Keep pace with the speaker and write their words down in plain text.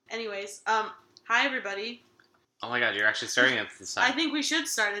Anyways, hi everybody. Oh my god, you're actually starting at this time. I think we should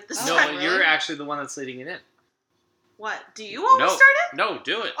start at this time. No, but you're actually the one that's leading it in. What? Do you always start it? No,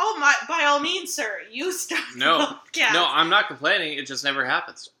 do it. Oh, by all means, sir. You start the podcast. No, I'm not complaining. It just never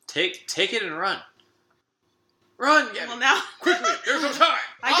happens. Take it and run. Run, Gaby. Well, now... Quickly, there's no time.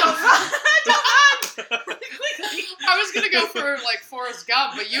 I don't run. Quickly. I was going to go for, Forrest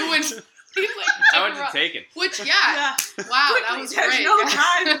Gump, but you went... I went to Taken. Which, yeah. Wow, Quickly, that was there's great. no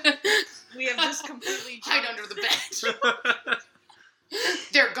time. We have just completely hide jumped. under the bed.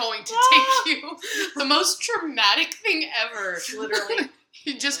 They're going to take you. The most traumatic thing ever. Literally.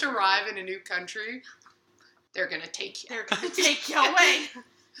 You just arrive in a new country. They're going to take you. They're going to take you away.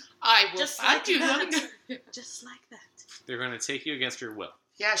 I will Just find like you. that. Just like that. They're going to take you against your will.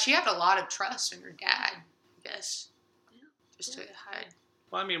 Yeah, she had a lot of trust in her dad, I guess. Yeah. Just to hide.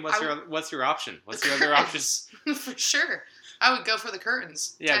 Well, I mean, what's your option? What's your other options? For sure. I would go for the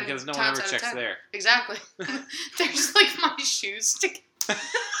curtains. Yeah, because no one ever checks there. Exactly. There's my shoes sticking.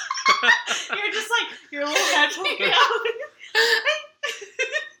 You're just your little head poking out.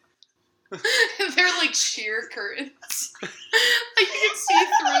 They're sheer curtains. You can see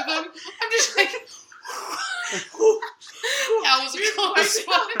through them. I'm just that was a close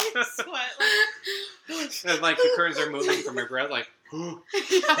one. Sweat. And the curtains are moving from your breath,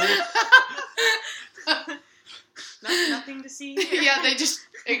 Nothing to see here. Yeah, they just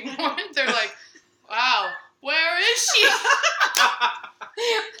ignore it. They're like, wow, where is she?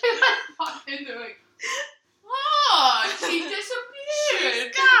 They walk into oh, she disappeared.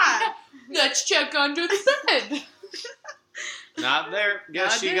 She's gone. Let's check under the bed. Not there.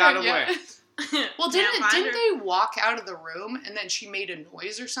 Guess she there, got away. Well, Can't didn't find her. they walk out of the room and then she made a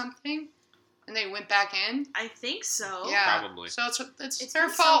noise or something? And they went back in? I think so. Yeah. Probably. So it's Been her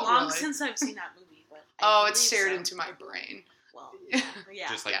fault, so long really. since I've seen that movie. But It's seared so. into my brain. Well, yeah.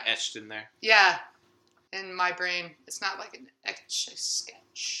 Just etched in there. Yeah. In my brain, it's not like an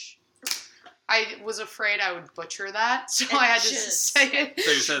etch-a-sketch. I was afraid I would butcher that, so I had to say it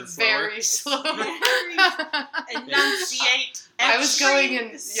So you said slower? very slow. Enunciate. I was going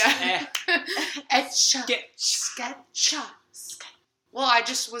in, Sketch. Well, I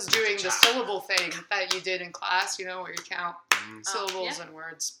just was doing the syllable thing that you did in class, where you count syllables and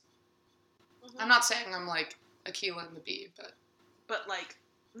words. Mm-hmm. I'm not saying I'm Akilah and the Bee, but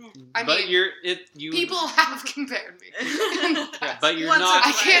I but mean, people have compared me. Yeah, but you're Once not.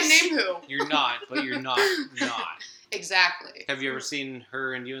 I can't name who. You're not, but you're not. Exactly. Have you ever seen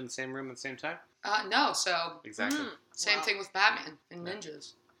her and you in the same room at the same time? No, so Exactly. same thing with Batman and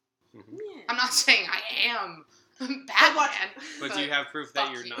ninjas. Mm-hmm. Yeah. I'm not saying I am Batman. But do you have proof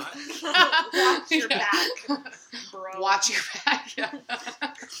that you're not? Watch your back, bro. Watch your back. Yeah.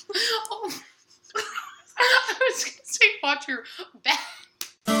 Oh. I was going to say watch your back.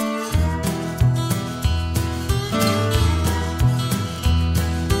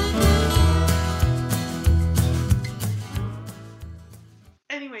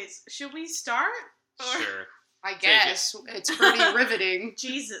 Anyways, should we start? Or... Sure. I guess. It's pretty riveting.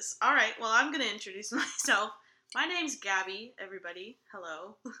 Jesus. All right. Well, I'm going to introduce myself. My name's Gaby, everybody.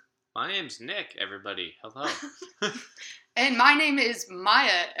 Hello. My name's Nick, everybody. Hello. And my name is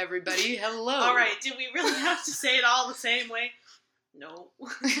Maya, everybody. Hello. All right. Did we really have to say it all the same way? No.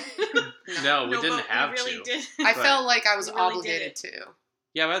 No, we didn't but have we really to. did. I felt like I was We really obligated to.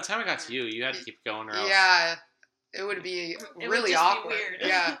 Yeah, by the time I got to you, you had to keep going or else. Yeah. It would be really awkward. Weird.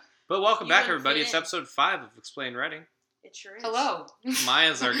 Yeah. But welcome You back, wouldn't everybody. fit It's in. episode 5 of Explain Writing. It sure is. Hello.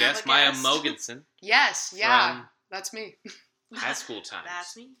 Maya's our guest, The Maya guest. Mogensen. Yes. Yeah. From That's me. high school times.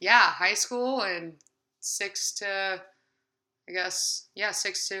 That's me. Yeah. High school and 6 to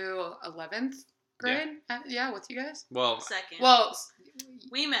 11th grade. Yeah, with you guys. Well, Second. Well,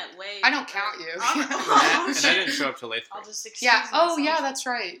 we met way. I don't count you. Oh, and I shit. didn't show up till 8th I'll grade. just excuse yeah. Oh, myself. yeah, that's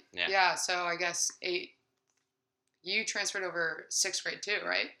right. Yeah. So I guess 8. You transferred over 6th grade too,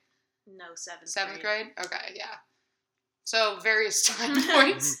 right? No, 7th grade? Okay, yeah. So various time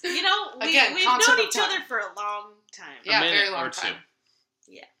points. You know, we've Again, known concept of each time. other for a long time. Yeah, minute very long or time.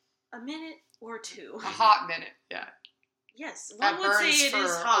 two. Yeah. A minute or two. A hot minute. Yeah. Yes. That One would say burns it for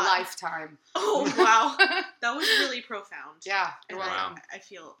is a hot. lifetime. Oh, wow. That was really profound. Yeah. And You're welcome. Wow. I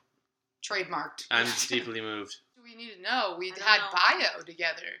feel... Trademarked. I'm deeply moved. We need to know. We I don't had know. bio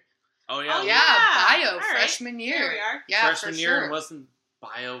together. Oh, yeah. Oh, Yeah, yeah. bio All right. freshman year. There we are. Yeah, freshman for year, sure. and wasn't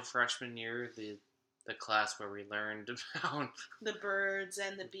bio freshman year the class where we learned about... The birds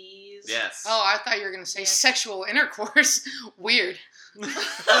and the bees. Yes. Oh, I thought you were going to say sexual intercourse. Weird.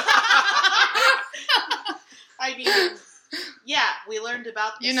 I mean, Yeah, we learned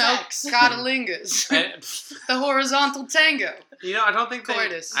about the sex. cotilingus. The horizontal tango. I don't think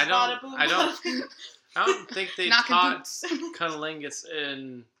Coitus. I don't think they Knocking taught boots. cunnilingus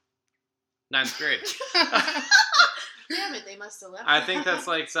in 9th grade. Damn it, they must have left. I think that's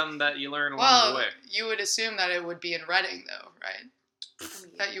like something that you learn along the way. You would assume that it would be in Reading, though, right? I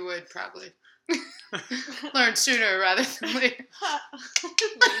mean, That you would probably learn sooner rather than later.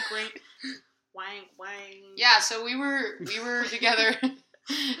 wink, wink. Wank, wank. Yeah, so we were together in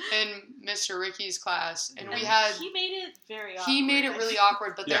Mr. Ricky's class, and we had. He made it very awkward. He made it really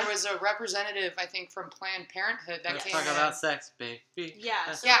awkward, but Yeah. there was a representative, I think, from Planned Parenthood that Let's came talk in. about sex, baby.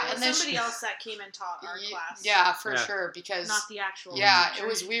 Yeah, so Yeah, there and was then somebody else that came and taught our class. Yeah, for Yeah. sure, because Not the actual it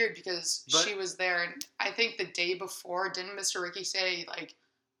was weird because But- she was there, and I think the day before, didn't Mr. Ricky say, like,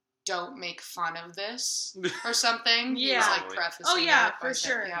 don't make fun of this or something? He was, Yeah. like, prefacing Oh, yeah, it by for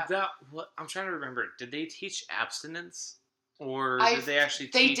saying- sure. Yeah. I'm trying to remember. Did they teach abstinence, or I- did they actually?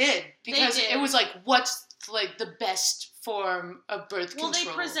 They teach... did, because did. it was like, what's like the best form of birth Well,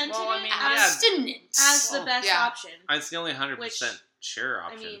 control? they presented Well, I it mean, abstinence as the Well, best yeah. option. It's the only 100% sure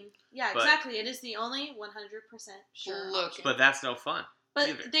I option, mean, yeah, But- exactly. It is the only 100% sure Look, option. but that's no fun. But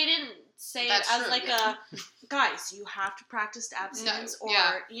either. they didn't say That's it as true, like yeah. guys, you have to practice abstinence, No,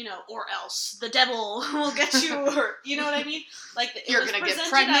 or yeah. or else the devil will get you, or you know what I mean? Like it you're was gonna get presented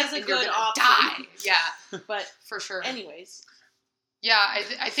pregnant as a and you're good gonna option. die. Yeah, But for sure. anyways, Yeah,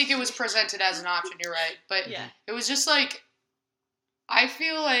 I think it was presented as an option. You're right, but yeah, it was just like, I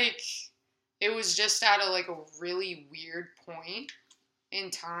feel like it was just at a really weird point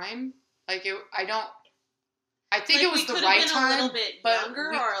in time. Like I think like, it was we the could've right been time. a little bit but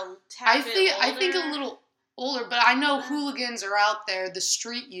younger we- or a tad I bit think a older. little older, but I know hooligans are out there, the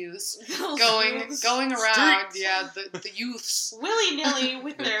street youths Those going youths. around. Streets. Yeah, the youths. willy nilly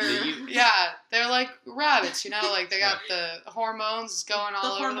with their The youth. Yeah, they're like rabbits, like they got the hormones going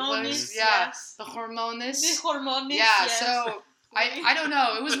all over the hormones, place. Yeah, yes. the hormones. The hormones. Yeah, yes. so I don't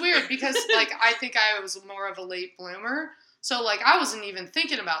know. It was weird because I think I was more of a late bloomer. So I wasn't even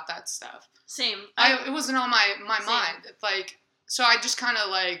thinking about that stuff. Same. It wasn't on my Same. mind. So I just kind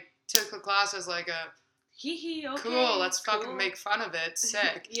of took the class as a Hee hee. Okay. cool, let's fucking cool. make fun of it.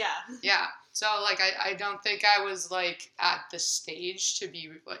 Sick. Yeah. Yeah. So I don't think I was at the stage to be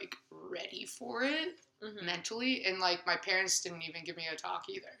ready for it Mhm. mentally, and my parents didn't even give me a talk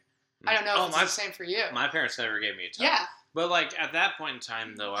either. I don't know Oh, if it's the same for you. My parents never gave me a talk. Yeah. But at that point in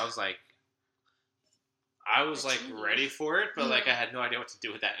time, though, I was ready for it, but I had no idea what to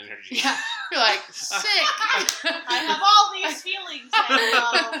do with that energy. Yeah. You're sick. I have all these feelings.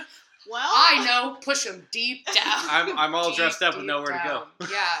 Well, I know. Push them deep down. I'm all Deep, dressed up with deep nowhere down. to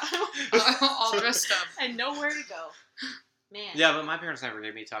go. Yeah. All dressed up. and nowhere to go. Man. Yeah, but my parents never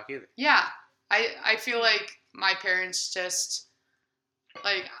gave me a talk either. Yeah. I feel like my parents just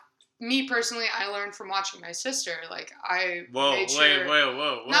me personally, I learned from watching my sister. I Whoa, made sure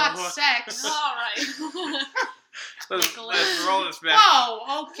whoa. not whoa. sex. All right. Let's Nicholas. roll this back.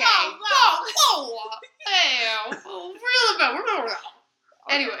 Whoa, okay. Whoa, Whoa. Hey, real about.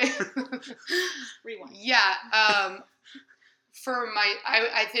 Anyway. Rewind. Yeah. For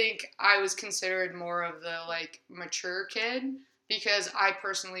I think I was considered more of the mature kid because I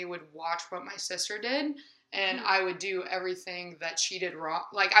personally would watch what my sister did. And I would do everything that she did wrong.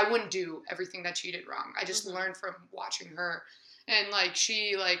 I wouldn't do everything that she did wrong. I just learned from watching her. And,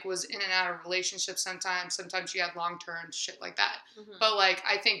 she, was in and out of relationships sometimes. Sometimes she had long-term shit like that. Mhm. But,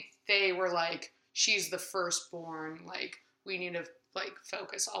 I think they were, she's the firstborn. We need to,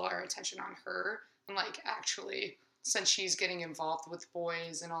 focus all our attention on her. And, actually, since she's getting involved with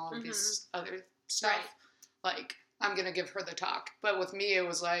boys and all of this other stuff, I'm going to give her the talk. But with me, it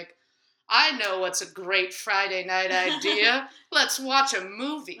was I know what's a great Friday night idea. Let's watch a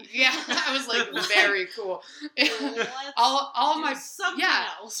movie. Yeah, I was very cool. all of my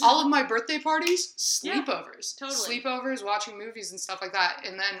else. all of my birthday parties, Yeah, sleepovers, totally. sleepovers, watching movies and stuff like that.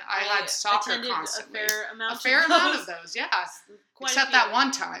 And then I had soccer attended constantly. A fair amount, amount of those, yeah. Quite a Except few. that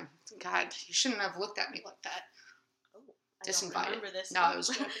one time. God, you shouldn't have looked at me like that. I don't Disinvited. remember this. No, it was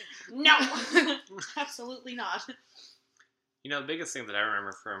joking. No, absolutely not. The biggest thing that I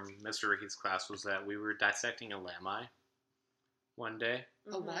remember from Mr. Ricky's class was that we were dissecting a lamb eye one day.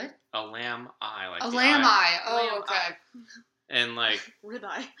 A what? A lamb eye, A the lamb eye. Oh, Lamb okay. eye. And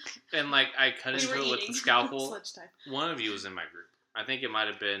Ribeye. I cut We into were it with eating. the scalpel. It's lunchtime. One of you was in my group. I think it might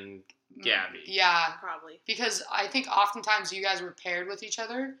have been Gabby. Yeah, Probably. because I think oftentimes you guys were paired with each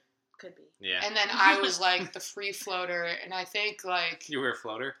other, Could be. Yeah. and then I was the free floater, and I think You were a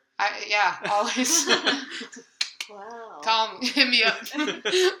floater? always. Wow. Hit me up.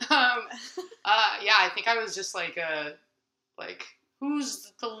 Yeah, I think I was just like,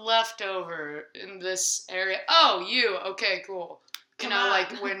 who's the leftover in this area? Oh, you. Okay, cool. You Come know, on.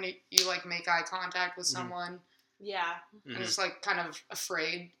 like when you like make eye contact with someone Yeah. and it's like kind of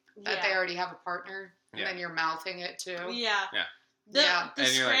afraid that Yeah. they already have a partner, and Yeah. then you're mouthing it too. Yeah. Yeah. The Yeah.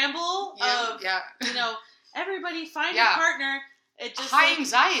 scramble of you know, everybody find a partner. It just high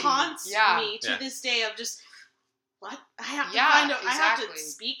anxiety haunts me to Yeah. this day of just what I have to Yeah, find. I have to exactly.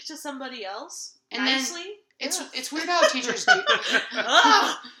 speak to somebody else And then nicely. It's weird how teachers do.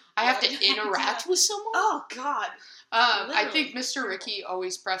 Ugh. I have Why to do I do interact that? with someone. Oh God. I think Literally. Mr. Ricky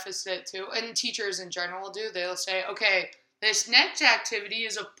always prefaced it too, and teachers in general do. They'll say, "Okay, this next activity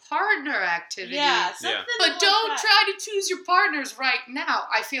is a partner activity, Yeah. Something but like don't that. try to choose your partners right now."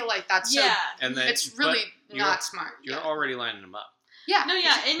 I feel like that's Yeah. And then it's really but not smart. You're Yeah. already lining them up. Yeah. No,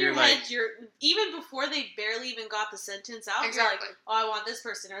 yeah, in your You're head, like- you're even before they barely even got the sentence out. Exactly. You're like, oh, I want this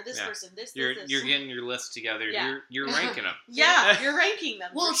person or this Yeah. person, this. You're This. getting your list together. Yeah. You're ranking them. Yeah, you're ranking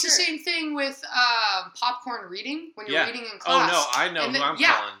them. Well, for it's sure. the same thing with popcorn reading when you're Yeah. reading in Oh class. no, I know And who then- I'm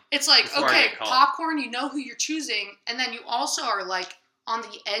yeah. calling. It's like, Before I okay, get called. popcorn, you know who you're choosing, and then you also are like on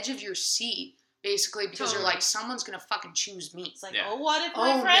the edge of your seat, basically, because you're Totally. like, someone's gonna fucking choose me. It's like, Yeah. oh, what if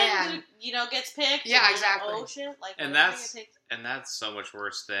my Oh, friend, man. you know, gets picked? Yeah, And then, exactly. Oh shit! Like, And what if I that's- get picked? And that's so much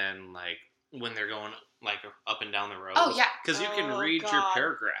worse than like when they're going like up and down the road. Oh, yeah. Because you can Oh, read your God.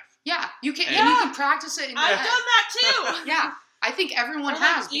 paragraph. Yeah, you can, And- and you can practice it in your I've head. done that too. Yeah, I think everyone Or, like,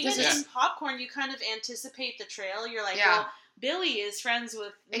 has even because it's in popcorn, you kind of anticipate the trail. You're like, Yeah. well, Billy is friends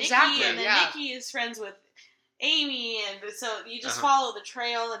with Nikki, Exactly, and then yeah. Nikki is friends with Amy, and so you just Uh-huh. follow the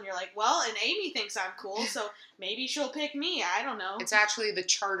trail, and you're like, well, and Amy thinks I'm cool, so maybe she'll pick me. I don't know. it's actually the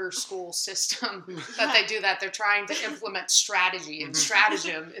charter school system that they do that. They're trying to implement strategy and Mhm.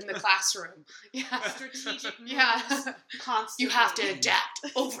 stratagem in the classroom. Yeah, Strategic moves. yeah. Constantly. You have to adapt,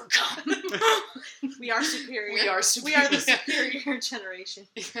 overcome. We are superior. We are We superior. are the superior generation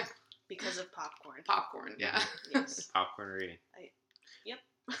Yeah. because of popcorn. Popcorn. Yeah. Yes. Popcorn reading. Yep.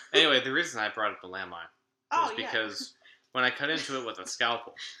 Anyway, the reason I brought up the landmine was Oh, yeah. because when I cut into it with a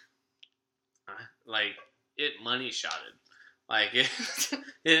scalpel, like it money shotted, like it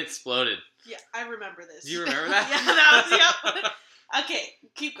exploded. Yeah, I remember this. Do you remember that? Yeah, that was, yep. Okay,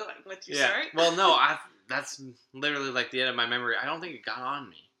 keep going with your story. Well, no, that's literally like the end of my memory. I don't think it got on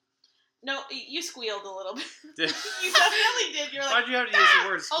me. No, you squealed a little bit. Did- You definitely did. You're like, Why'd you have to use the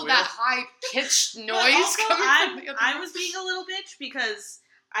word squeal? Oh, that high pitched noise but also, coming from the other I room. was being a little bitch because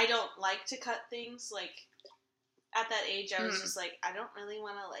I don't like to cut things. Like, at that age, I was Mm. just like, I don't really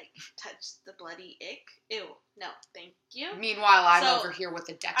want to, like, touch the bloody ick. Ew. No, thank you. Meanwhile, I'm So, over here with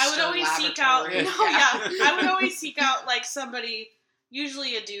the Dexter I would always seek out, laboratory. I would always seek out, like, somebody,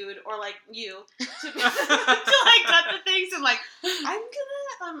 usually a dude, or, like, you, to like, cut the things, and, like,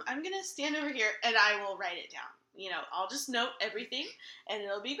 I'm gonna stand over here, and I will write it down. You know, I'll just note everything, and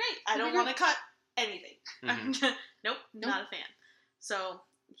it'll be great. I don't want to cut anything. Mhm. Nope, not a fan. So,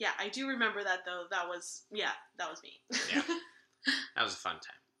 yeah, I do remember that, though. That was me. Yeah. That was a fun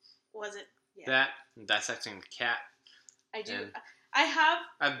time. Was it? Yeah. That and dissecting the cat. I do. and I have,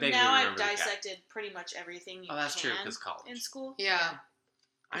 I vaguely now I've remember the cat. dissected pretty much everything you Oh, that's true, can 'cause college. in school. Yeah. 'Cause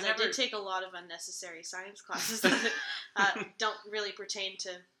I I never. did take a lot of unnecessary science classes that don't really pertain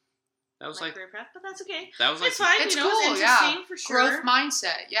to That was my like. career path, but that's okay. That was like. It's fine, It's you know, cool, it's yeah. interesting for sure. Growth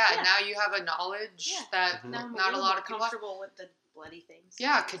mindset. Yeah, Yeah. now you have a knowledge Yeah. that Mhm. Now I'm not a little lot more of people have. comfortable with the bloody things.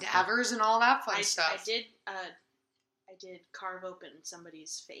 Yeah, cadavers and all that fun I stuff. did carve open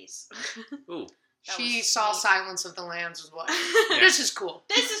somebody's face. Ooh. That She was saw neat. Silence of the Lambs as well. Yeah. This is cool.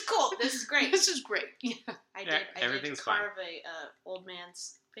 This is cool. This is great. This is great. Yeah. I Yeah, did everything's fine. carve a old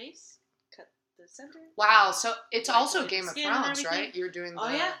man's face. Cut the center. Wow, so it's Like also with Game of skin and Thrones, everything. right? You're doing the Oh,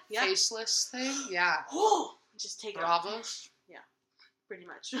 yeah, yeah. faceless thing? Yeah. Oh, just take it off. Bravo. Pretty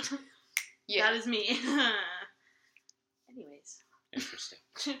much. Yeah. That is me. Anyways, Interesting.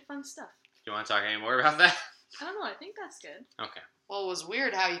 fun stuff. Do you want to talk any more about that? I don't know. I think that's good. Okay. Well, it was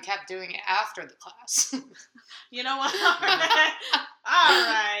weird how you kept doing it after the class. You know what? All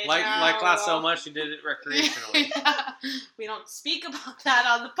right. Like now, class so much you did it recreationally. Yeah. We don't speak about that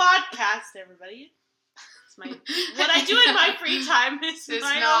on the podcast, everybody. It's what I do in my free time is It's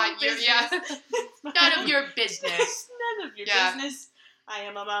my not own your, business. yeah. It's my None own- of your business. It's none of your Yeah. business. I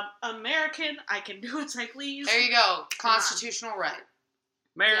am American. I can do as I please. There you go. Come on. Constitutional right.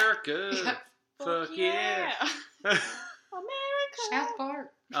 America. Yeah. Fuck yeah. America. South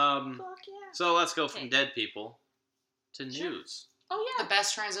Park. Fuck yeah. So let's go from Okay. dead people to Sure. news. Oh yeah. The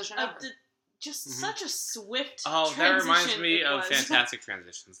best transition ever. Just Mhm. such a swift Oh, that transition reminds me it of was. fantastic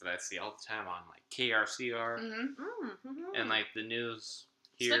transitions that I see all the time on like KRCR Mm-hmm. Mhm. and like the news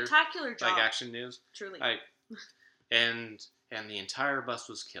here, Spectacular job. like action news. Truly. Like and the entire bus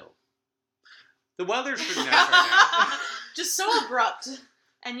was killed. The weather's pretty nice right now. Just so abrupt,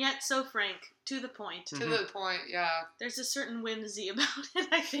 and yet so frank, to the point. To the point, yeah. There's a certain whimsy about it,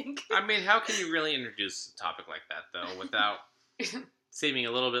 I think. I mean, how can you really introduce a topic like that, though, without seeming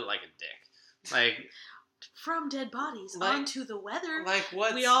a little bit like a dick? Like, from dead bodies like, onto the weather. Like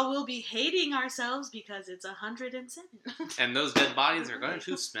what? We all will be hating ourselves because it's 107. And those dead bodies are going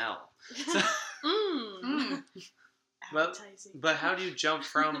to smell. So, Appetizing. but how do you jump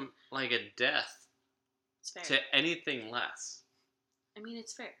from like a death It's fair. to anything less? I mean,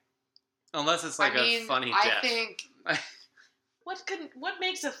 it's fair. Unless it's like a funny I death. think What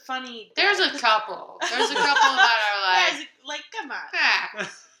makes a funny there's death? a couple. There's a couple that are Guys, like, come on.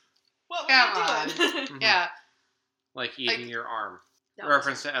 ah, What come were you doing? Mhm. yeah. Like eating your arm. That was-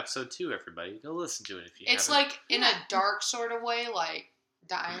 Reference to episode 2, everybody. Go listen to it if you It's haven't. like in a dark sort of way, like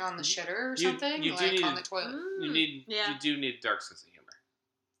dying on the shitter or You- something, you do like need- on the toilet. You do need a dark sense of humor.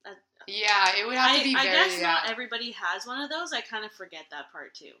 Yeah, it would have to be I very. guess not everybody has one of those. I kind of forget that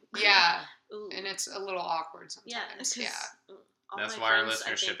part too. Yeah, Ooh. and it's a little awkward Yeah. sometimes. 'cause, Yeah. all That's my why our friends,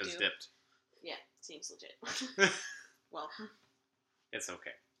 I listenership think, is do. dipped. Yeah, seems legit. Well, It's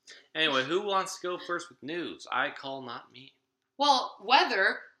okay. Anyway, who wants to go first with news? I call not me. Well,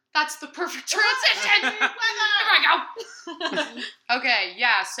 weather. That's the perfect transition. Here I go. Okay,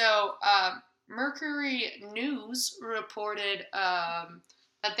 yeah. So, Mercury News reported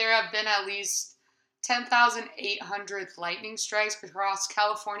that there have been at least 10,800 lightning strikes across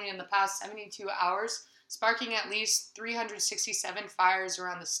California in the past 72 hours, sparking at least 367 fires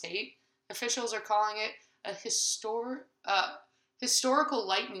around the state. Officials are calling it a historical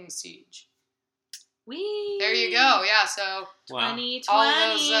lightning siege. There you go. Yeah, so 2020, all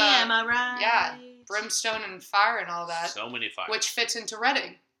those, am I right? yeah, brimstone and fire and all that, So many fires. which fits into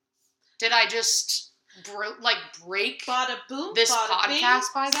Reading. Did I just break Bada boom, this bada podcast bing,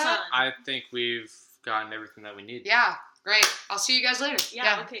 by that? son. I think we've gotten everything that we need. Yeah, great. I'll see you guys later.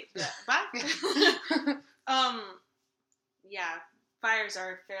 Yeah, okay. Yeah. Bye. Yeah, fires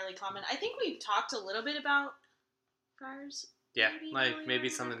are fairly common. I think we've talked a little bit about fires. Yeah, earlier maybe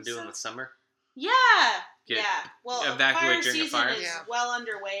in something to do in the episode. summer. Yeah. Get- Yeah. Well, evacuate fire during a season fire. is Yeah. well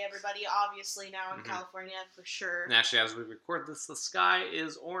underway, everybody, obviously, now in Mhm. California, for sure. And actually, as we record this, the sky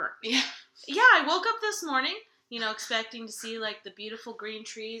is orange. Yeah. Yeah, I woke up this morning, expecting to see, like, the beautiful green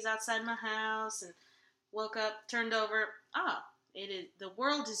trees outside my house, and woke up, turned over, the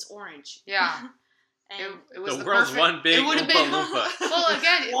world is orange. Yeah. And It was The the world's perfect- one big it would've Oompa been- Loompa. Well,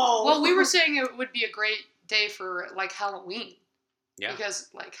 again, Whoa. we were saying it would be a great day for, like, Halloween. Yeah. Because,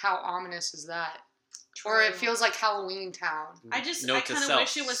 like, how ominous is that? Or it True. feels like Halloween town. I Note to kind of self,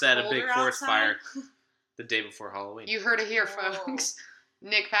 wish it was set a colder big forest outside. fire the day before Halloween. You heard it here, Whoa. folks.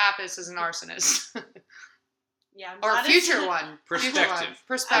 Nick Pappas is an arsonist. Yeah, I'm Or a glad future it's- one. Perspective. Future one. I'm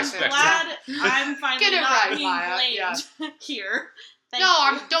Perspective. glad I'm finally Get it not right, being Maya. blamed Yeah. here. Thank No,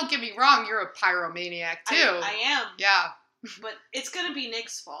 you. don't get me wrong. You're a pyromaniac, too. I am, Yeah. but it's gonna be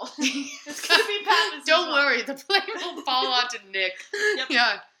Nick's fault. It's gonna be Pat's Don't fault. worry. The blame will fall onto Nick. Yep.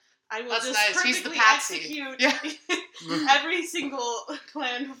 Yeah. I will That's just nice. He's the perfectly patsy. execute Yeah. every single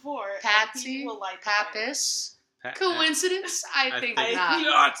plan before. and Patsy, he will light the fire. Pappas. Pat- Coincidence? I think I not. think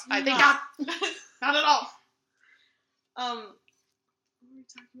not. I think not. not. Not at all. What were we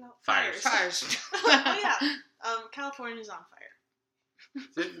talking about? Fires. Fires. Oh yeah. California's on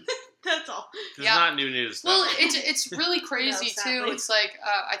fire. That's all. It's Yeah. not new news, though. Well, it's really crazy No, too. sadly. It's like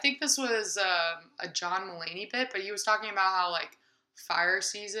I think this was a John Mulaney bit, but he was talking about how like fire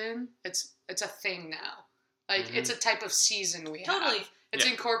season. It's a thing now. Like Mhm. it's a type of season we Totally. have. It's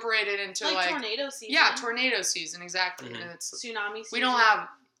Yeah. incorporated into Like like tornado season. yeah, tornado season exactly. Mhm. And it's Tsunami season. we don't have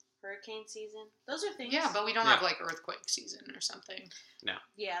hurricane season. Those are things. yeah, but we don't Yeah. have like earthquake season or something.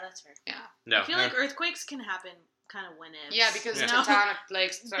 Yeah, that's fair. Yeah, no. I feel like earthquakes can happen kind of whenever. yeah, because Yeah. tectonic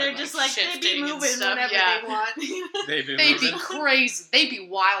plates they're just like they shifting be and moving stuff. whenever Yeah. they want. They've been They be moving. crazy. They be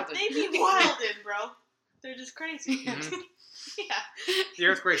wild. They be wildin', bro. They're just crazy. Mhm. Yeah, The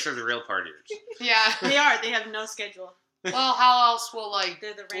earthquakes are the real partiers. Yeah. they are. They have no schedule. Well, how else will like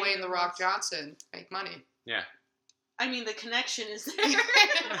They're the Dwayne random the Rock ones. Johnson make money? Yeah. I mean, the connection is there.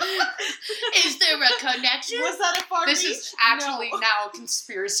 Is there a connection? Was that a far This reach? is actually No. now a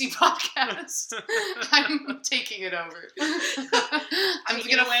conspiracy podcast. I'm taking it over. I'm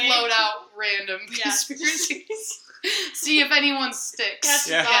Taking gonna it away. float out random Yeah. conspiracies. See if anyone sticks. Catches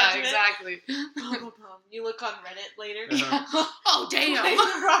Yeah. on to it. Exactly. Bum, bum, bum. You look on Reddit later. Uh-huh. Oh Dwayne damn.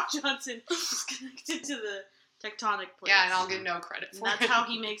 The Rock Johnson is connected to the tectonic plates. Yeah, and I'll get no credit And for that's it. how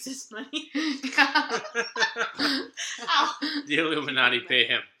he makes his money. The Illuminati pay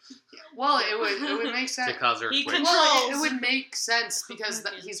him. Well, it would make sense. to cause He earthquakes. Well, it would make sense because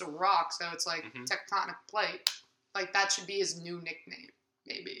Freaking- he's a rock, so it's like Mhm. tectonic plate. Like that should be his new nickname,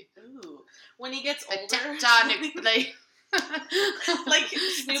 maybe. Ooh. When he gets The older. tectonic plate. like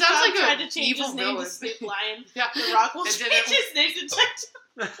Snoop sounds Dogg like a tried to change evil his name villain. to Snoop Lion. Yeah. The Rock will It change didn't- his name to Tectonic.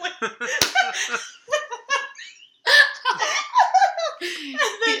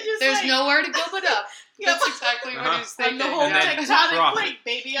 There's nowhere to go but up. Yep. That's exactly what he's I'm thinking. the whole And then tectonic rock. plate,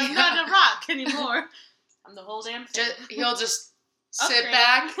 baby. I'm Yeah. not a rock anymore. I'm the whole damn thing. He'll just sit Upgrade.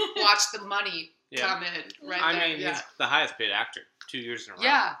 back, watch the money Yeah. come in. Right I there. mean, yeah. he's the highest paid actor 2 years in a row.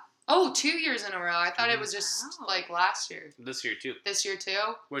 Yeah. Oh, 2 years in a row. I thought it was just Wow. like last year. This year too. This year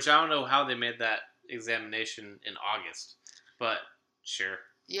too. Which I don't know how they made that examination in August, but sure.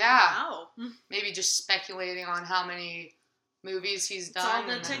 Yeah. Wow. Maybe just speculating on how many movies he's It's all done.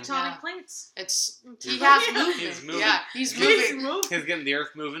 the and then, tectonic yeah. plates. It's he Yeah. has movement. He's moving. Yeah, he's He's moving. moving. He's getting the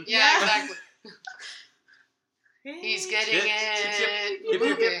earth moving. Yeah, Yeah. exactly. He's getting Yip, it yip, yip, yip,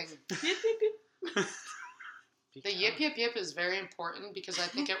 moving. Yip, yip, yip. The yip yip yip is very important because I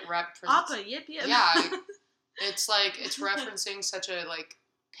think it represents. Appa, yip, yip. Yeah, it's like it's referencing such a like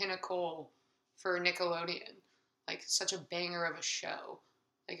pinnacle for Nickelodeon, like such a banger of a show.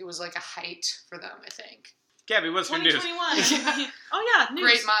 Like it was like a height for them, I think. Gabby, what's your news? 2021. Oh yeah, news.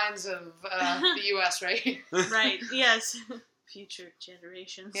 Great minds of the U.S., right? Right. Yes. Future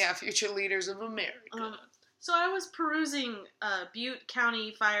generations. Yeah, future leaders of America. So I was perusing Butte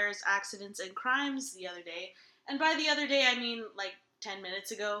County fires, accidents, and crimes the other day. And by the other day, I mean like 10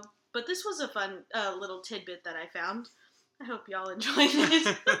 minutes ago. But this was a fun little tidbit that I found. I hope y'all enjoyed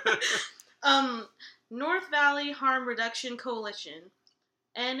it. North Valley Harm Reduction Coalition,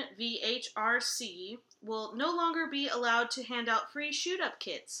 NVHRC, will no longer be allowed to hand out free shoot-up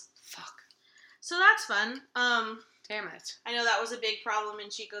kits. Fuck. So that's fun. Damn it. I know that was a big problem in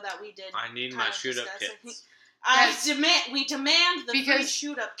Chico that we did. I need kind my of shoot-up discuss. kits. Yes. We demand the free Because-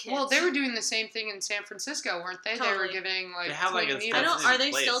 shoot-up kits. Well, they were doing the same thing in San Francisco, weren't they? They were Totally. giving like They have like clean a needles. don't- specific are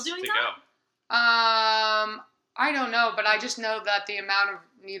they place still doing to that? go. I don't know, but I just know that the amount of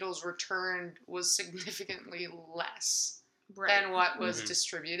needles returned was significantly less right. than what was Mhm.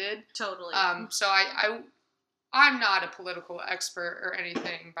 distributed. Totally. So I'm not a political expert or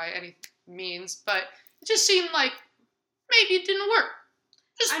anything by any means, but it just seemed like maybe it didn't work.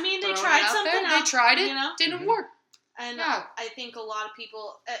 Just I mean, they throwing it tried out something there. out, They tried it. you know? Didn't Mhm. work. And yeah. I think a lot of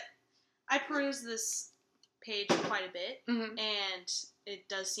people... I perused this page quite a bit, Mhm. and it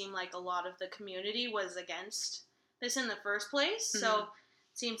does seem like a lot of the community was against this in the first place. So Mhm.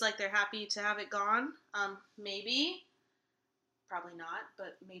 it seems like they're happy to have it gone. Maybe, probably not,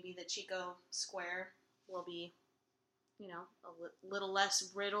 but maybe the Chico Square will be, you know, a little less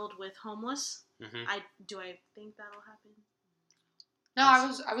riddled with homeless. Mhm. I think that'll happen? No,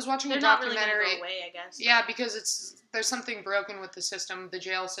 I was watching They're a not really going documentary. to go away, I guess. Yeah, but- because there's something broken with the system, the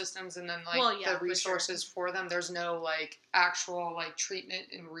jail systems, and then like Well, yeah, the for resources for them. There's no like actual like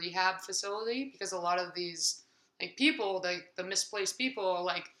treatment and rehab facility because a lot of these like people, like the misplaced people,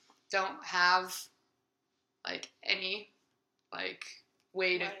 like don't have like any like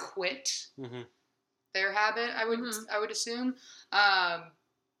way to Right. quit Mhm. their habit. I would assume.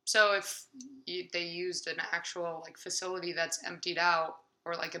 So if they used an actual like facility that's emptied out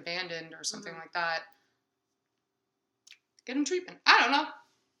or like abandoned or something Mhm. like that, get them treatment. I don't know.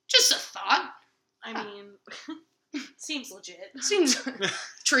 Just a thought. I mean, seems legit. Seems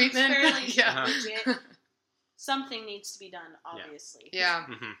treatment. Fairly yeah. legit. Something needs to be done, obviously. Yeah.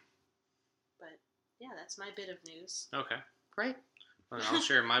 Mhm. But yeah, that's my bit of news. Okay. Great. Well, I'll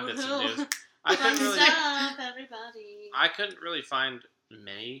share my bits of Woohoo. news. I Fun couldn't really. stuff, everybody. I couldn't really find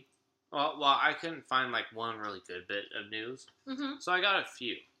many. Well, I couldn't find like one really good bit of news, Mm-hmm. so I got a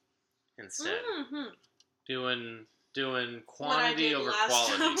few instead. Mm-hmm. Doing What I quantity did over last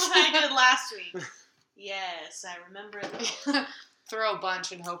quality. what I did last week. Yes, I remember it. Throw a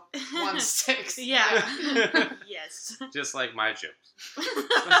bunch and hope one sticks. Yeah. Yes. Just like my jokes.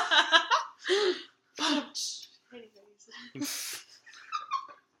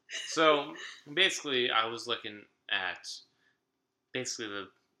 So basically, I was looking at basically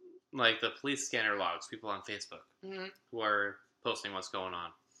the police scanner logs, people on Facebook Mhm. who are posting what's going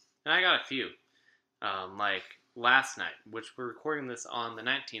on, and I got a few. Like last night, which we're recording this on the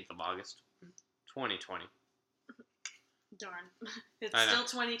 19th of August, 2020. Darn. It's I know. still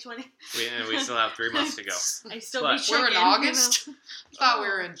 2020. And we still have 3 months to go. I still But- be checking. We're in you know. August. I thought we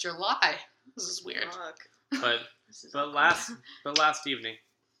were in July. This is weird. Fuck. But This is But last evening,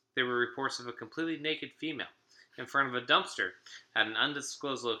 there were reports of a completely naked female in front of a dumpster at an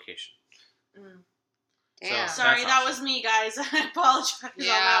undisclosed location. Mm. Damn. So, Sorry, that's that awesome. was me, guys. I apologize on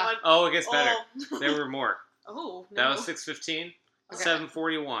that one. Oh, it gets better. Oh. There were more. Oh, no. That was 6:15. Okay.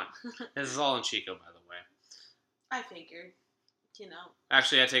 7:41. This is all in Chico, by the way. I figured. You know.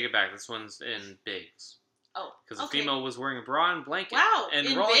 Actually, I take it back. This one's in Biggs. Oh, Because the okay. female was wearing a bra and blanket. Wow, and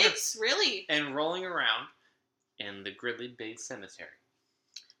in rolling Biggs? Really? and rolling around in the Gridley Biggs Cemetery.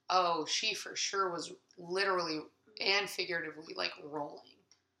 Oh, she for sure was literally and figuratively like rolling.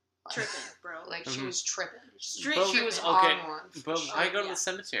 Like, Tripping, bro. Like she was tripping. Straight She was tripping. Okay, on one. for But sure. why go to yeah. the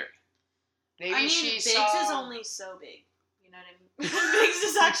cemetery? Maybe I mean, she Biggs saw. is only so big. You know what I mean? Biggs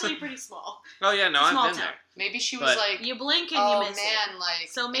is actually pretty small. Oh, yeah, no, Small I've been town. there. Maybe she But- was like, You blink and oh you miss man, it. like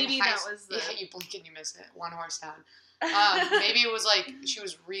So maybe in high that s- was the- yeah, you blink and you miss it. One horse town. Maybe it was like she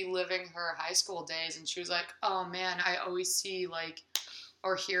was reliving her high school days, and she was like, "Oh man, I always see like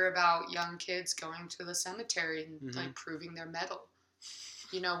or hear about young kids going to the cemetery and like proving their mettle.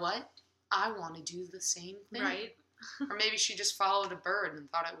 You know what? I want to do the same thing." Right. Or maybe she just followed a bird and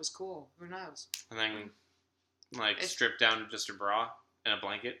thought it was cool. Who knows? And then, like, stripped down to just a bra and a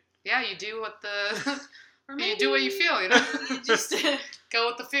blanket. Yeah, you do what the Or you do what you feel. You know, you just go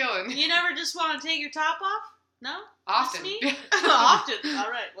with the feeling. you never just want to take your top off? No? Often. Just me? Often. All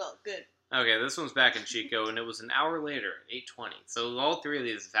right. Well, good. Okay, this one's back in Chico, and it was an hour later at 8:20. So all three of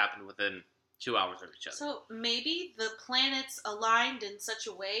these have happened within 2 hours of each other. So maybe the planets aligned in such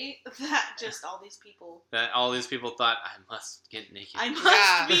a way that just all these people. That all these people thought, I must get naked. I must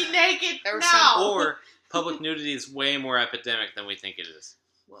Yeah. be naked There were now. Or public nudity is way more epidemic than we think it is.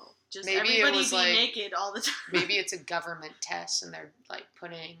 Well, just Maybe it everybody was be like- naked all the time. Maybe it's a government test and they're like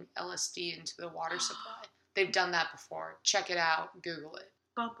putting LSD into the water supply. They've done that before. Check it out. Google it.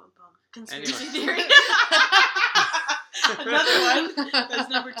 Bum, bum, bum. Conspiracy Anyway. theory. Another one. That's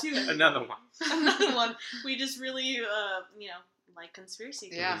number 2. Another one. Another one. We just really, like conspiracy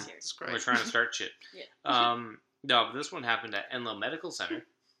theories Yeah, here. it's great. We're trying to start shit. Yeah. No, but this one happened at Enloe Medical Center.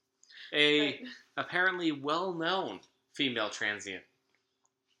 A Right. apparently well-known female transient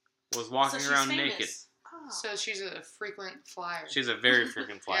was walking So she's around famous. naked. Oh, So she's a frequent flyer. She's a very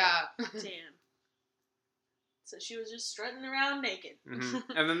frequent flyer. Yeah. damn. So she was just strutting around naked.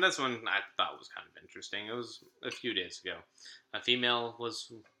 And then this one I thought was kind of interesting. It was a few days ago. A female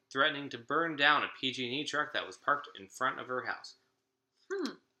was threatening to burn down a PG&E truck that was parked in front of her house.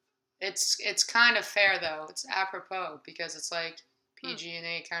 It's kind of fair though. It's apropos because it's like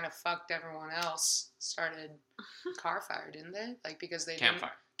PG&E kind of fucked everyone else. Started car fire, didn't they? Like because they didn't-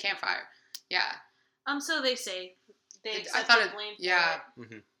 Campfire. Campfire. Yeah. So they say. They I accepted thought it. blame for Yeah.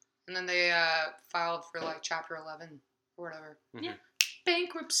 it. And then they filed for like Chapter 11 or whatever. Yeah.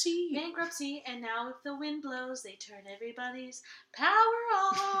 Bankruptcy. Bankruptcy, and now if the wind blows, they turn everybody's power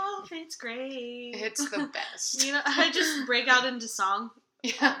off. It's great. It's the best. You know, I just break out into song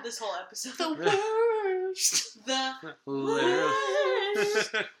Yeah. this whole episode. The worst. The Literally.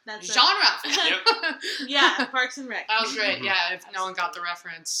 worst. That's it. Genre. Yep. Yeah, Parks and Rec. That was great. Mhm. Yeah, if no one got the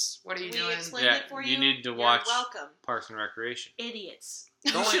reference, what are you We doing? explained Yeah, it for you you. need to You're watch- welcome, Parks and Recreation. idiots.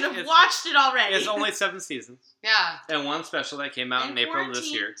 It's You only- should have it's- watched it already. It's only 7 seasons. Yeah. And one special that came out in April of this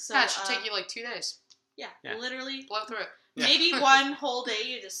quarantine, year. So, Yeah, it should take you like 2 days. Yeah, Yeah. literally. Blow through it. Yeah. Maybe one whole day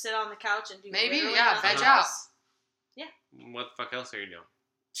you just sit on the couch and do Maybe, literally yeah, nothing veg else. What the fuck else are you doing?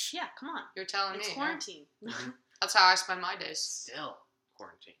 Yeah, come on. You're telling It's me. quarantine. Yeah. That's how I spend my days. Still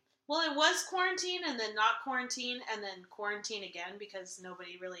quarantine. Well, it was quarantine and then not quarantine and then quarantine again because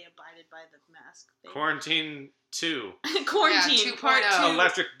nobody really abided by the mask thing. Quarantine 2. Quarantine, Yeah, part 2.0. 2.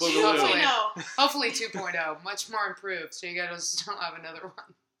 Electric Boogaloo. Hopefully. 2.0. Hopefully 2.0. Much more improved. So you guys still have another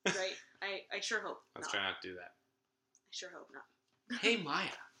one. Right. I sure hope Let's not. try not to do that. I sure hope not. Hey, Maya.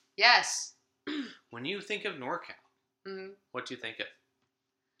 Yes. When you think of NorCal, hmm what do you think of?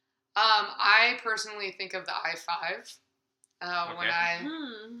 I personally think of the I-5 when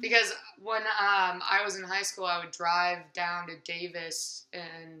Okay. because when I was in high school, I would drive down to Davis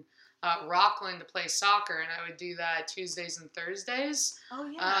and Rockland to play soccer, and I would do that Tuesdays and Thursdays. Oh,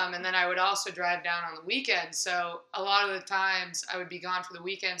 yeah. And then I would also drive down on the weekends. So a lot of the times I would be gone for the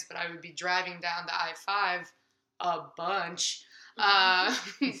weekends, but I would be driving down the I-5 a bunch.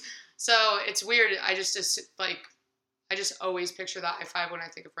 So it's weird. I just always picture the I-5 when I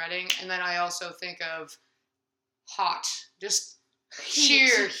think of Reading. And then I also think of hot, just Heat.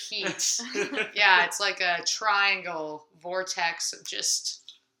 sheer heat. Yeah, it's like a triangle vortex of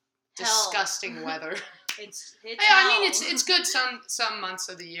just Hell. disgusting weather. It's Yeah, I mean hell. it's good some months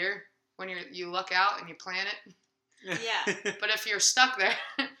of the year when you luck out and you plan it. Yeah. But if you're stuck there,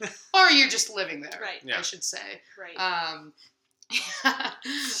 or you're just living there, Right. Yeah. I should say. Right. Um,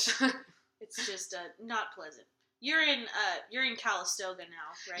 It's just not pleasant. You're in Calistoga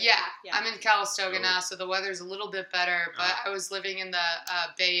now, right? Yeah, I'm in Calistoga Oh. now, so the weather's a little bit better. But Oh. I was living in the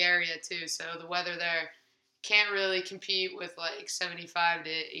Bay Area too, so the weather there can't really compete with like 75 to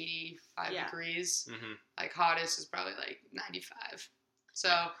 85 degrees. Mm-hmm. Like hottest is probably like 95. So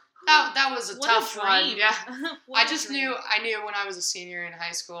Yeah. that was a What tough run. dream. Yeah, What I a just dream. knew when I was a senior in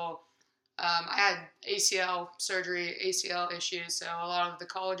high school. I had ACL surgery, ACL issues, so a lot of the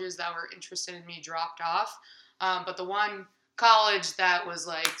colleges that were interested in me dropped off. But the one college that was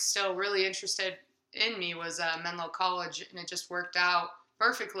like still really interested in me was Menlo College, and it just worked out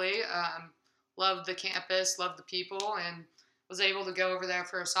perfectly. Loved the campus, loved the people, and was able to go over there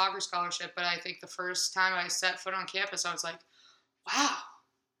for a soccer scholarship. But I think the first time I set foot on campus, I was like, wow,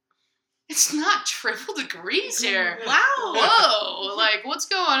 it's not triple degrees here. Wow. Whoa, like what's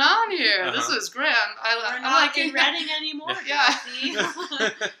going on here? This is great. We're I not like in it. Reading anymore. Yeah.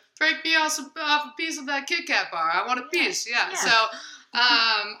 Kathy. Break me off a piece of that Kit Kat bar. I want a piece. Yeah. Yeah. So,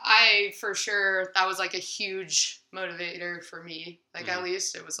 I for sure that was like a huge motivator for me. Like at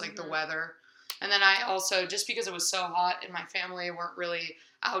least it was like the weather, and then I also just because it was so hot and my family weren't really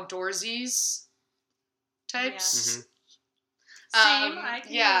outdoorsies types. Mm-hmm. Same, I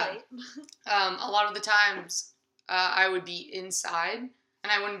can relate. A lot of the times I would be inside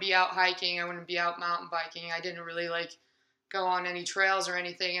and I wouldn't be out hiking. I wouldn't be out mountain biking. I didn't really like go on any trails or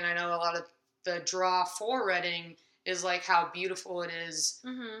anything. And I know a lot of the draw for Reading is like how beautiful it is,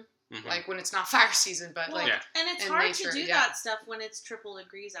 Mm-hmm. like when it's not fire season, but Well, like and it's in hard nature, to do yeah. that stuff when it's triple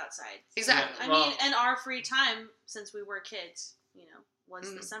degrees outside. exactly. I Well- mean, and our free time since we were kids,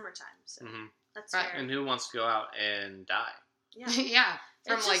 was the summertime. So that's Right. fair. And who wants to go out and die? Yeah. Yeah,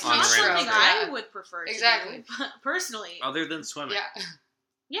 from It's like just on not the rainbow something trail. I would prefer to Exactly. do, personally. Other than swimming. yeah.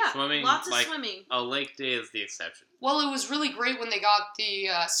 Yeah, Swimming, lots of like- swimming. A lake day is the exception. Well, it was really great when they got the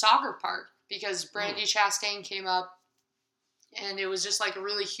soccer park because Brandy Chastain came up, and it was just like a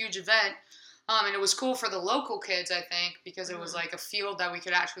really huge event. And it was cool for the local kids, I think, because it was like a field that we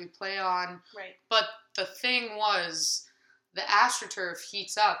could actually play on. Right. But the thing was, the AstroTurf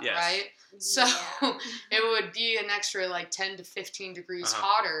heats up, Yes. right? So Yeah. it would be an extra like 10 to 15 degrees Uh-huh.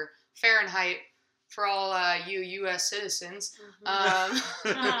 hotter Fahrenheit for all you U.S. citizens.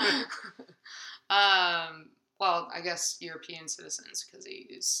 Well, I guess European citizens because they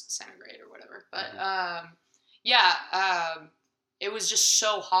use centigrade or whatever. But it was just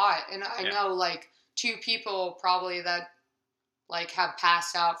so hot, and I know like 2 people probably that like have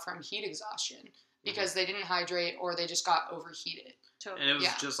passed out from heat exhaustion because they didn't hydrate or they just got overheated. Totally. And it was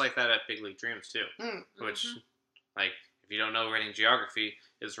Yeah. just like that at Big League Dreams too, which, like, if you don't know Reading geography,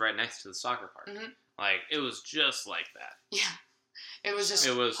 is right next to the soccer park. Like, it was just like that. Yeah, it was just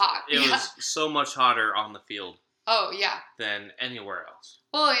It was hot. It was so much hotter on the field Oh yeah. than anywhere else.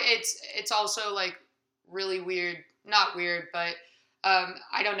 Well, it's also like really weird. Not weird, but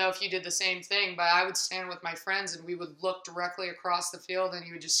I don't know if you did the same thing, but I would stand with my friends and we would look directly across the field and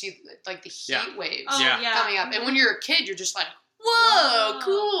you would just see like the heat waves coming up. And when you're a kid, you're just like, whoa,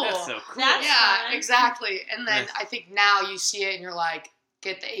 cool. That's so cool. That's yeah, fun. exactly. And then Yes. I think now you see it and you're like,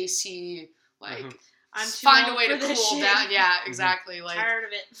 get the AC, like I'm too find a old way for to this cool shit. down. Yeah, exactly. Like Tired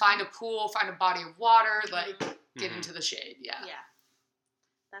of it. find a pool, find a body of water, like get Mhm. into the shade. Yeah. Yeah.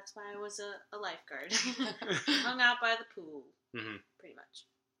 That's why I was a lifeguard. Hung out by the pool, pretty much.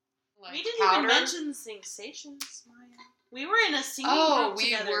 Like We didn't powder. even mention Sensations, Maya. We were in a singing group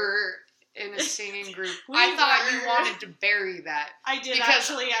we together. were in a singing group. We I thought you were. wanted to bury that. I did Because,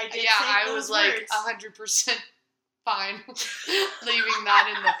 actually. I did. Yeah, say I those was like words. 100% fine leaving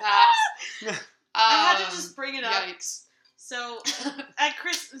that in the past. I had to just bring it up. Yikes. So at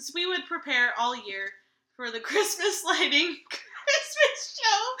Christmas, we would prepare all year for the Christmas lighting Christmas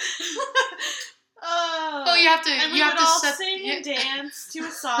show. Oh, you have to. And we you have would to all set. sing and dance to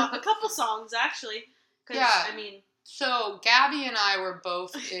a song, a couple songs actually. 'Cause, Yeah. I mean, So Gabby and I were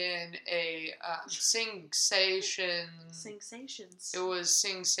both in a Singsations. sensations. It was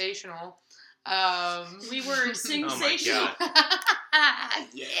sensational. We were sensational.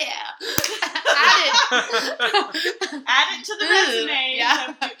 Yeah. Add it to the resume.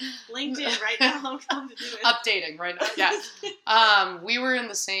 Yeah. LinkedIn right now. I'm trying to do it. Updating right now. Yeah. We were in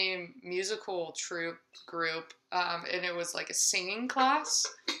the same musical troupe group, and it was like a singing class.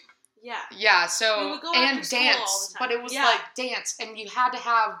 Yeah. Yeah, We so, would go and after school all the dance, time. but it was Yeah. like dance, and you had to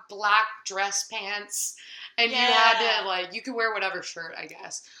have black dress pants, and you had Yeah. to, like, you could wear whatever shirt, I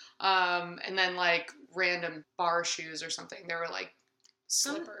guess, and then, like, random bar shoes or something. They were, like,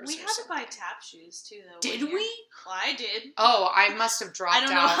 slippers We or had to something. buy tap shoes too, though. Did one year. we? Well, I did. Oh, I must have dropped I don't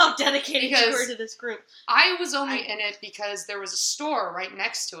know out. how dedicated you because were to this group. I was only I- in it because there was a store right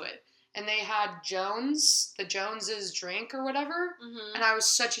next to it. and they had the Joneses drink or whatever, Mm-hmm. and I was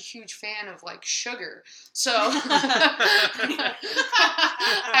such a huge fan of like sugar, so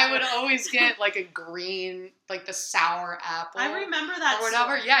I would always get like a green, like the sour apple. I remember that. Or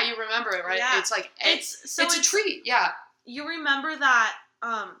whatever. Store. Yeah, you remember it, right? Yeah. It's like It's a treat. Yeah. You remember that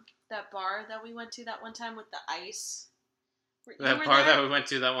that bar that we went to that one time with the ice? That bar that we went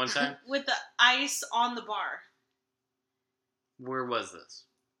to that one time? With the ice on the bar. Where was this?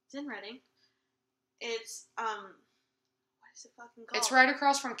 It's in Reading. It's what is it fucking called? It's right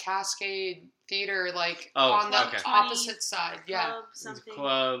across from Cascade Theater, like Oh, on the okay. opposite side. Yeah. Club It's a something.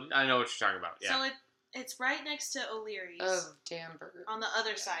 club. I know what you're talking about. Yeah. So it's right next to O'Leary's. Of Danburg. On the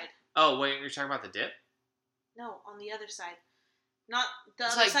other side. Oh, wait, you're talking about the dip? No, on the other side. Not the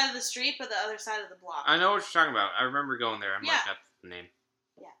It's other like- side of the street, but the other side of the block. I know what you're talking about. I remember going there. I'm Yeah. like, that's the name.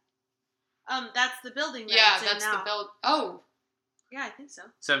 That's the building that Yeah, it's in that's now. the build. Oh. Yeah, I think so.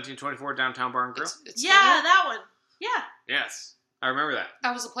 1724 Downtown Bar and Grill? It's Yeah, that one. Yeah. Yes. I remember that.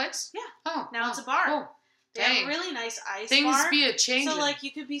 That was the place? Yeah. Oh. Now wow, it's a bar. Cool. They have Dang. a really nice ice Things bar. be a changing. So, like,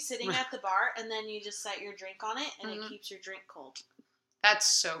 you could be sitting at the bar, and then you just set your drink on it, and Mhm. it keeps your drink cold. That's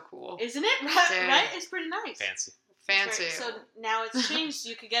so cool. Isn't it? Right? Dang. Right? It's pretty nice. Fancy. Fancy. Right. So now it's changed.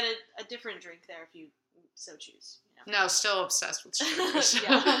 You could get a different drink there if you so choose. You know? No, still obsessed with sugar.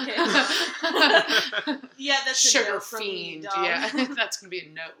 Yeah, okay. Yeah, that's a Sugar no from me, fiend. dog. Yeah, that's gonna be a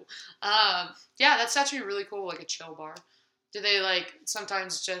no. Yeah, that's actually really cool, like a chill bar. Do they like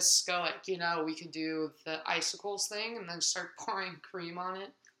sometimes just go like, we could do the icicles thing and then start pouring cream on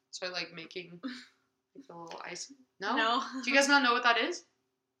it? Start like making like a little ice. No? No. Do you guys not know what that is?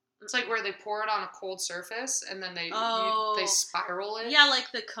 It's like where they pour it on a cold surface and then they spiral it. Yeah,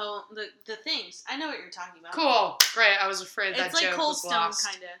 like the cone, the things. I know what you're talking about. Cool. Great. I was afraid that It's like joke Cold was Stone, lost.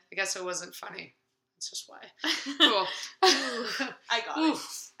 kind I guess it wasn't funny. That's just why. Cool. of. I got it.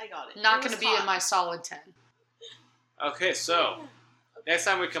 Oof. I got it. Not It going was to be hot. in my solid 10. Okay, so Okay. next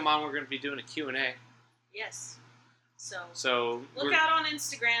time we come on, we're going to be doing a Q&A. Yes. So So look out on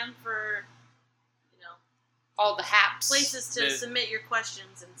Instagram for All the haps. places to The- submit your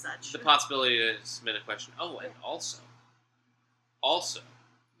questions and such. the possibility to submit a question. Oh, and also,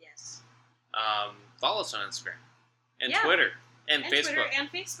 Yes. follow us on Instagram and Yeah. Twitter and And Facebook. Twitter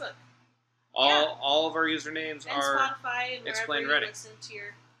and Facebook. All of our usernames And are Spotify and wherever Explained you Reading. listen to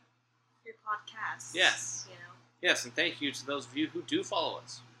your podcasts. Yes. Yes, and thank you to those of you who do follow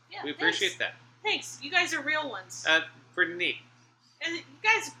us. Yeah, We appreciate that. Thanks. You guys are real ones. Pretty neat. And you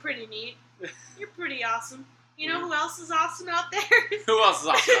guys are pretty neat. You're pretty awesome. You know who else is awesome out there? Who else is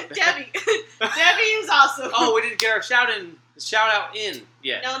awesome out there? Debbie. Debbie is awesome. Oh, we didn't get our shout out in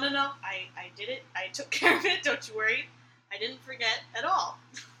yet. No. I did it. I took care of it. Don't you worry. I didn't forget at all.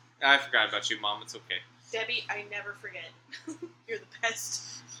 I forgot about you, Mom. It's okay. Debbie, I never forget. You're the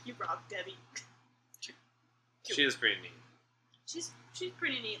best. You rock, Debbie. She is pretty neat. She's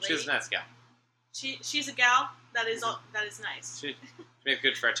pretty neat lady. She's a nice gal. She's a gal that is nice. She makes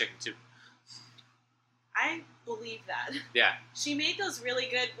good fried chicken too. I believe that. Yeah. She made those really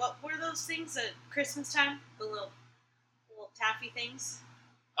good. What were those things at Christmas time? The little taffy things.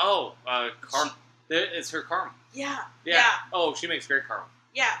 Oh, it's her caramel. Yeah. Oh, she makes great caramel.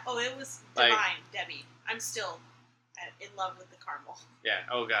 Yeah. Oh, it was Like- divine, Debbie. I'm still in love with the caramel. Yeah.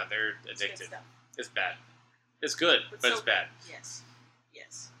 Oh God, they're It's good addicted. stuff. It's bad. It's good, but so it's bad. good. Yes.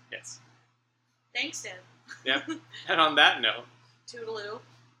 Yes. Yes. Thanks, Deb. Yep. And on that note, Toodaloo.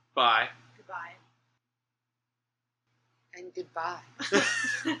 bye. Goodbye. And goodbye.